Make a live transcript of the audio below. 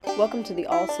Welcome to the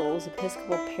All Souls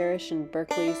Episcopal Parish in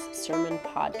Berkeley's Sermon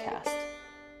Podcast.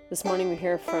 This morning we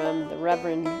hear from the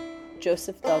Reverend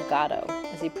Joseph Delgado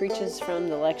as he preaches from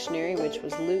the lectionary, which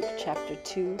was Luke chapter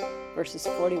 2, verses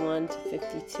 41 to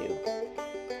 52.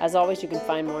 As always, you can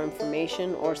find more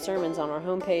information or sermons on our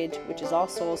homepage, which is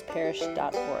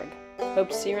allsoulsparish.org. Hope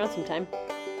to see you around sometime.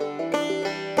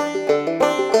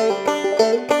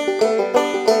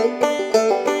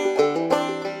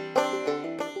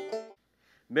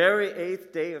 Merry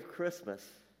 8th day of Christmas.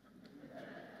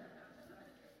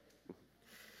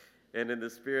 And in the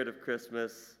spirit of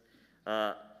Christmas,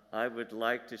 I would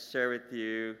like to share with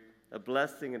you a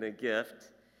blessing and a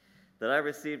gift that I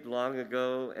received long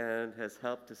ago and has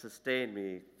helped to sustain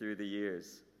me through the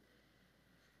years.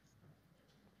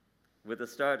 With the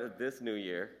start of this new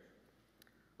year,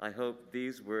 I hope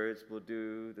these words will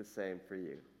do the same for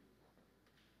you.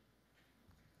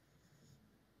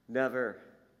 Never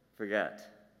forget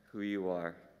who you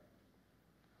are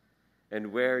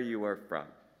and where you are from.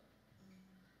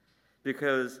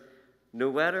 Because no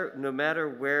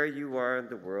matter where you are in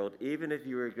the world, even if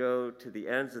you were to go to the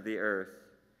ends of the earth,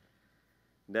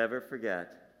 never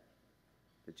forget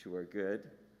that you are good,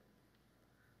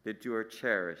 that you are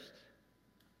cherished,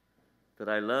 that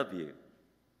I love you.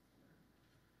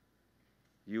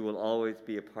 You will always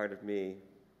be a part of me,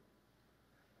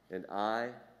 and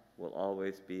I will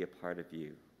always be a part of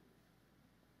you.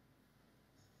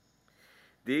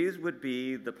 These would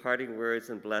be the parting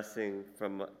words and blessing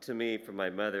to me from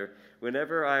my mother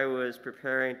whenever I was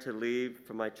preparing to leave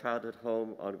from my childhood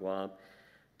home on Guam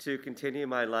to continue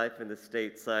my life in the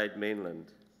stateside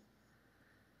mainland.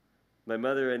 My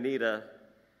mother, Anita,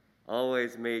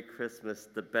 always made Christmas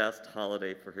the best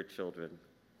holiday for her children.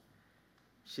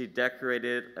 She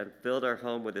decorated and filled our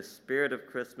home with a spirit of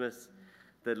Christmas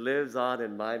that lives on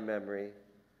in my memory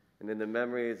and in the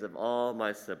memories of all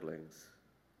my siblings.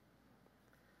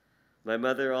 My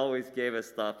mother always gave us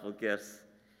thoughtful gifts,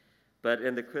 but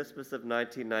in the Christmas of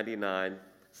 1999,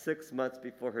 6 months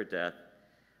before her death,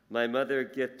 my mother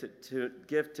gifted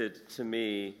to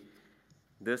me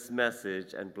this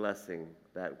message and blessing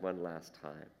that one last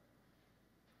time.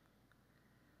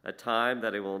 A time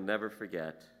that I will never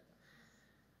forget,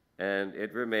 and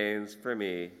it remains for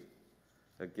me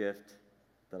a gift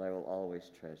that I will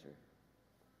always treasure.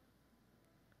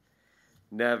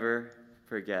 Never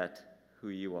forget who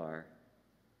you are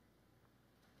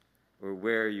or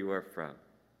where you are from.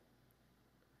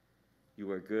 You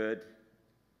are good,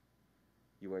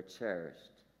 you are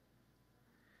cherished,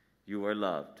 you are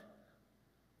loved.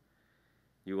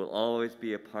 You will always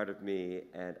be a part of me,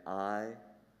 and I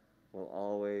will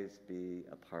always be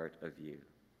a part of you.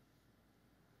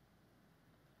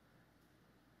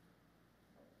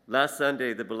 Last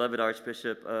Sunday, the beloved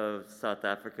Archbishop of South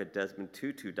Africa, Desmond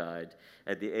Tutu, died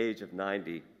at the age of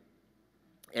 90.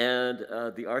 And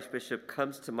the Archbishop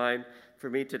comes to mind for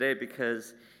me today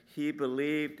because he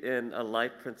believed in a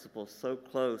life principle so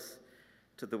close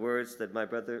to the words that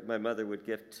my mother would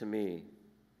give to me.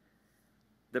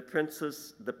 The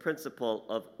principle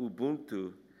of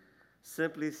Ubuntu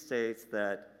simply states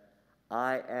that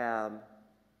I am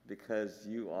because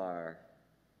you are,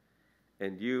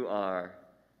 and you are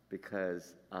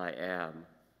because I am.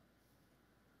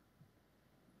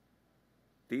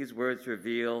 These words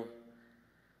reveal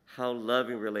how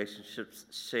loving relationships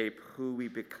shape who we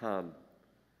become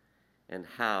and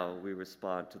how we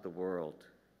respond to the world.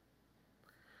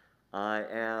 I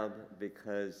am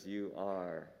because you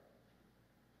are.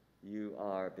 You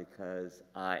are because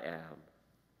I am.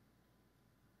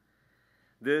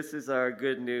 This is our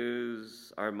good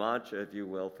news, our mantra, if you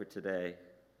will, for today.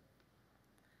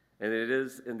 And it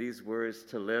is in these words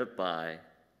to live by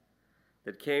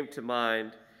that came to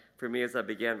mind for me as I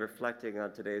began reflecting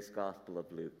on today's Gospel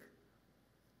of Luke.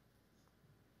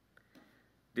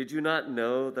 Did you not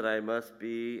know that I must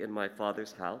be in my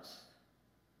Father's house?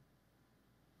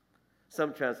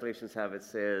 Some translations have it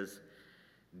says,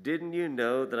 didn't you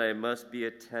know that I must be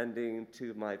attending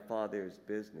to my Father's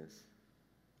business?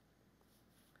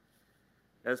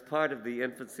 As part of the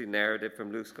infancy narrative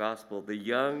from Luke's Gospel, the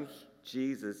young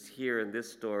Jesus here in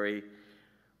this story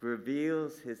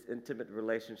reveals his intimate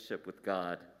relationship with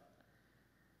God.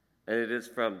 And it is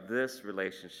from this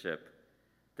relationship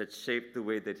that shaped the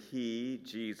way that he,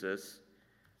 Jesus,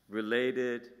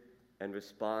 related and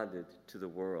responded to the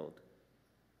world.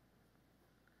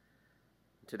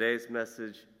 Today's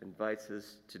message invites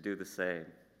us to do the same.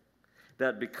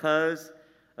 That because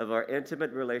of our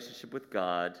intimate relationship with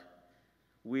God,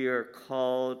 we are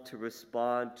called to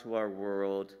respond to our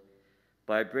world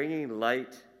by bringing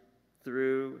light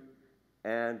through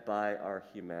and by our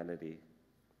humanity.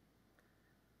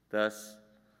 thus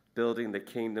building the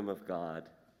kingdom of God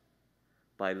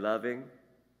by loving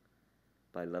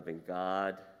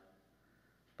God,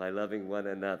 by loving one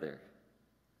another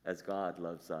as God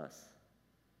loves us.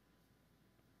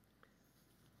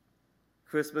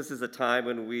 Christmas is a time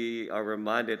when we are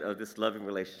reminded of this loving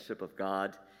relationship of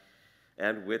God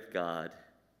and with God.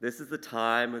 This is the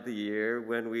time of the year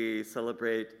when we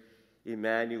celebrate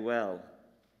Emmanuel,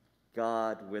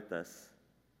 God with us.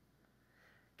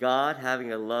 God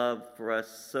having a love for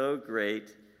us so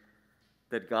great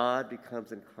that God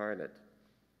becomes incarnate,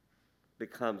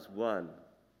 becomes one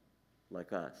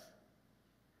like us.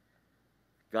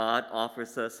 God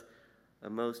offers us a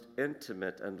most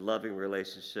intimate and loving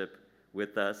relationship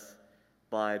with us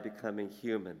by becoming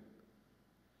human.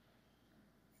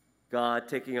 God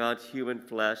taking on human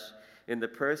flesh in the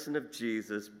person of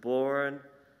Jesus, born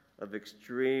of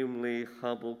extremely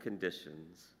humble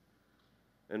conditions,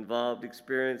 involved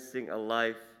experiencing a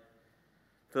life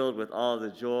filled with all the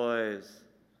joys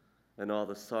and all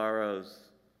the sorrows,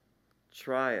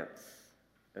 triumphs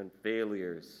and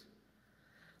failures,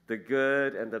 the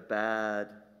good and the bad,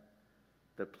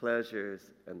 the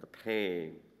pleasures and the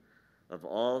pain of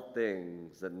all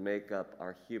things that make up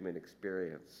our human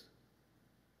experience.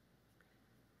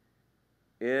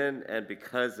 In and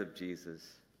because of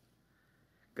Jesus,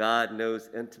 God knows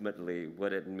intimately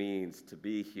what it means to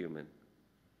be human.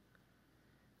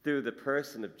 Through the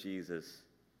person of Jesus,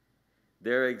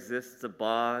 there exists a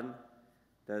bond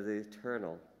that is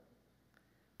eternal,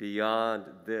 beyond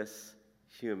this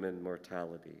human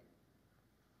mortality.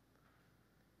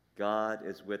 God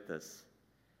is with us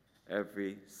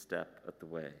every step of the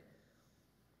way.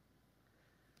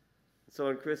 So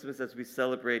on Christmas, as we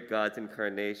celebrate God's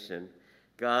incarnation,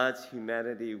 God's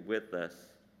humanity with us,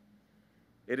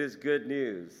 it is good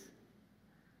news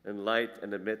and light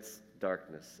and amidst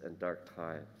darkness and dark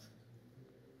times.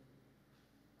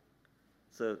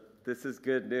 So this is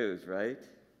good news, right?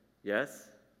 Yes?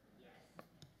 Yes.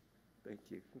 Thank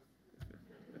you.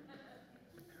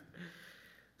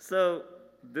 So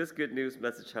this good news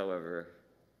message, however,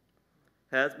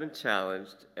 has been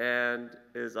challenged and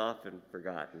is often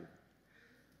forgotten.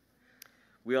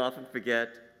 We often forget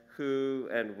who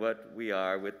and what we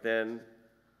are within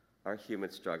our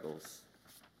human struggles.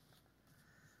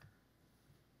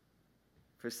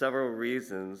 For several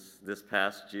reasons this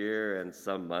past year and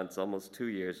some months, almost 2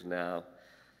 years now,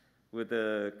 with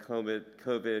the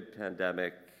COVID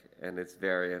pandemic and its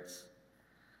variants,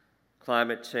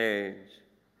 climate change,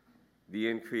 the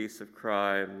increase of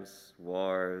crimes,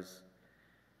 wars,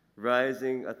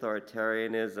 rising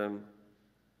authoritarianism,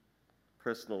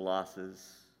 personal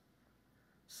losses,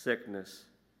 sickness,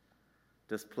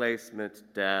 displacement,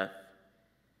 death,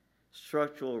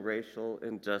 structural racial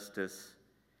injustice,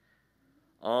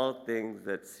 all things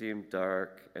that seem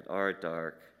dark and are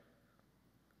dark,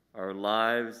 our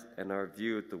lives and our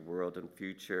view of the world and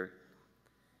future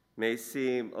may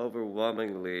seem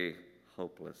overwhelmingly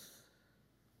hopeless.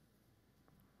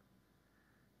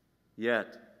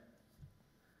 Yet,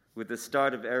 with the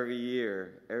start of every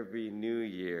year, every new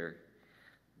year,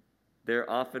 there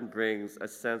often brings a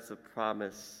sense of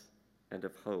promise and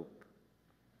of hope,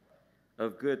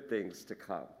 of good things to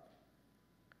come.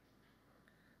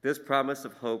 This promise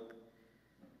of hope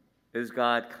is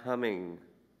God coming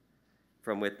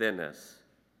from within us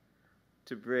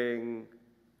to bring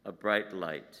a bright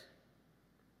light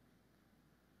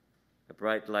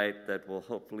that will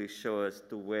hopefully show us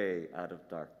the way out of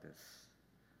darkness.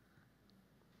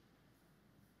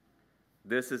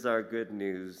 This is our good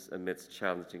news amidst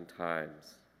challenging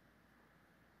times.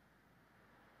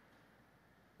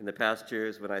 In the past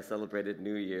years, when I celebrated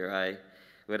New Year, I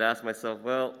would ask myself,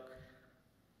 well,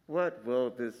 what will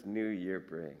this new year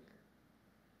bring?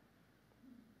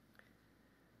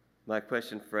 My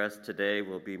question for us today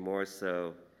will be more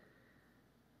so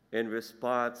in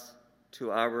response to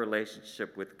our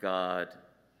relationship with God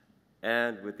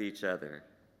and with each other.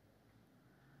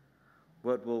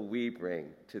 What will we bring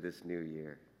to this new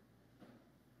year?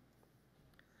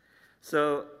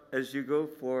 So, as you go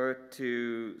forth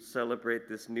to celebrate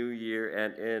this new year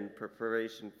and in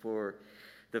preparation for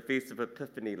the Feast of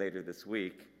Epiphany later this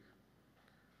week,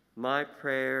 my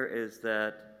prayer is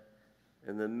that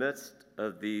in the midst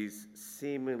of these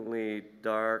seemingly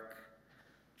dark,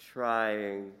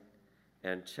 trying,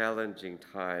 and challenging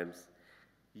times,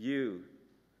 you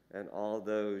and all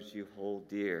those you hold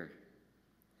dear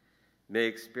may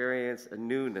experience a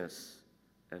newness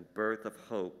and birth of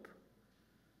hope,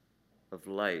 of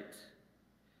light,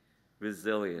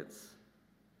 resilience,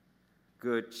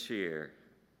 good cheer,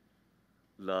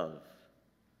 love,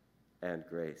 and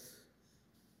grace.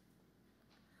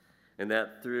 and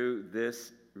that through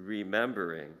this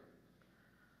remembering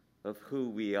of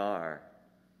who we are,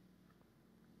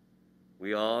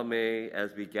 we all may,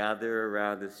 as we gather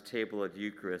around this table of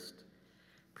Eucharist,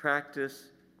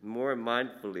 practice more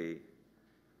mindfully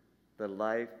the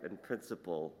life and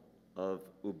principle of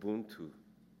Ubuntu,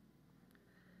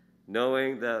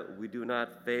 knowing that we do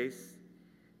not face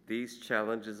these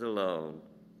challenges alone,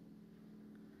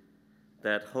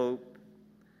 that hope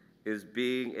is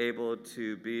being able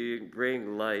to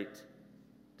bring light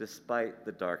despite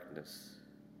the darkness.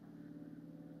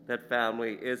 That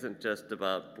family isn't just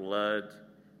about blood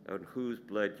and whose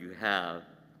blood you have,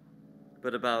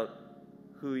 but about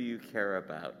who you care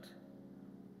about.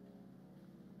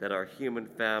 That our human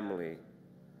family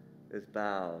is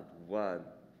bound one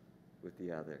with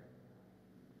the other.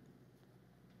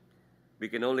 We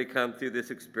can only come through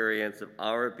this experience of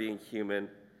our being human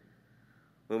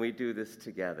when we do this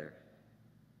together,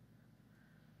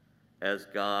 as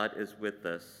God is with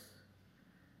us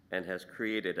and has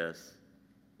created us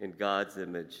in God's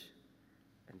image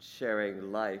and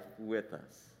sharing life with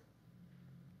us.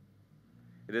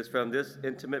 It is from this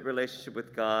intimate relationship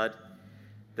with God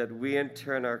that we in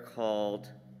turn are called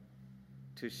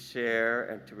to share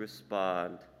and to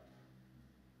respond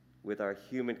with our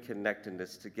human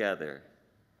connectedness together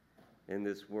in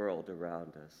this world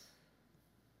around us.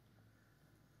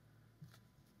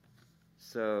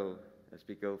 So, as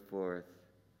we go forth,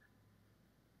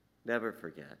 never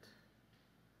forget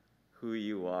who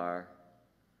you are,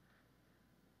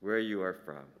 where you are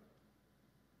from.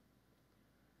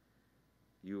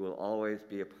 You will always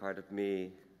be a part of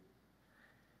me,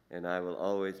 and I will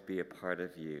always be a part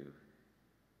of you.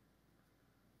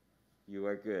 You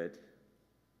are good.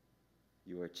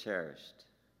 You are cherished.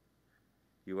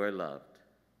 You are loved.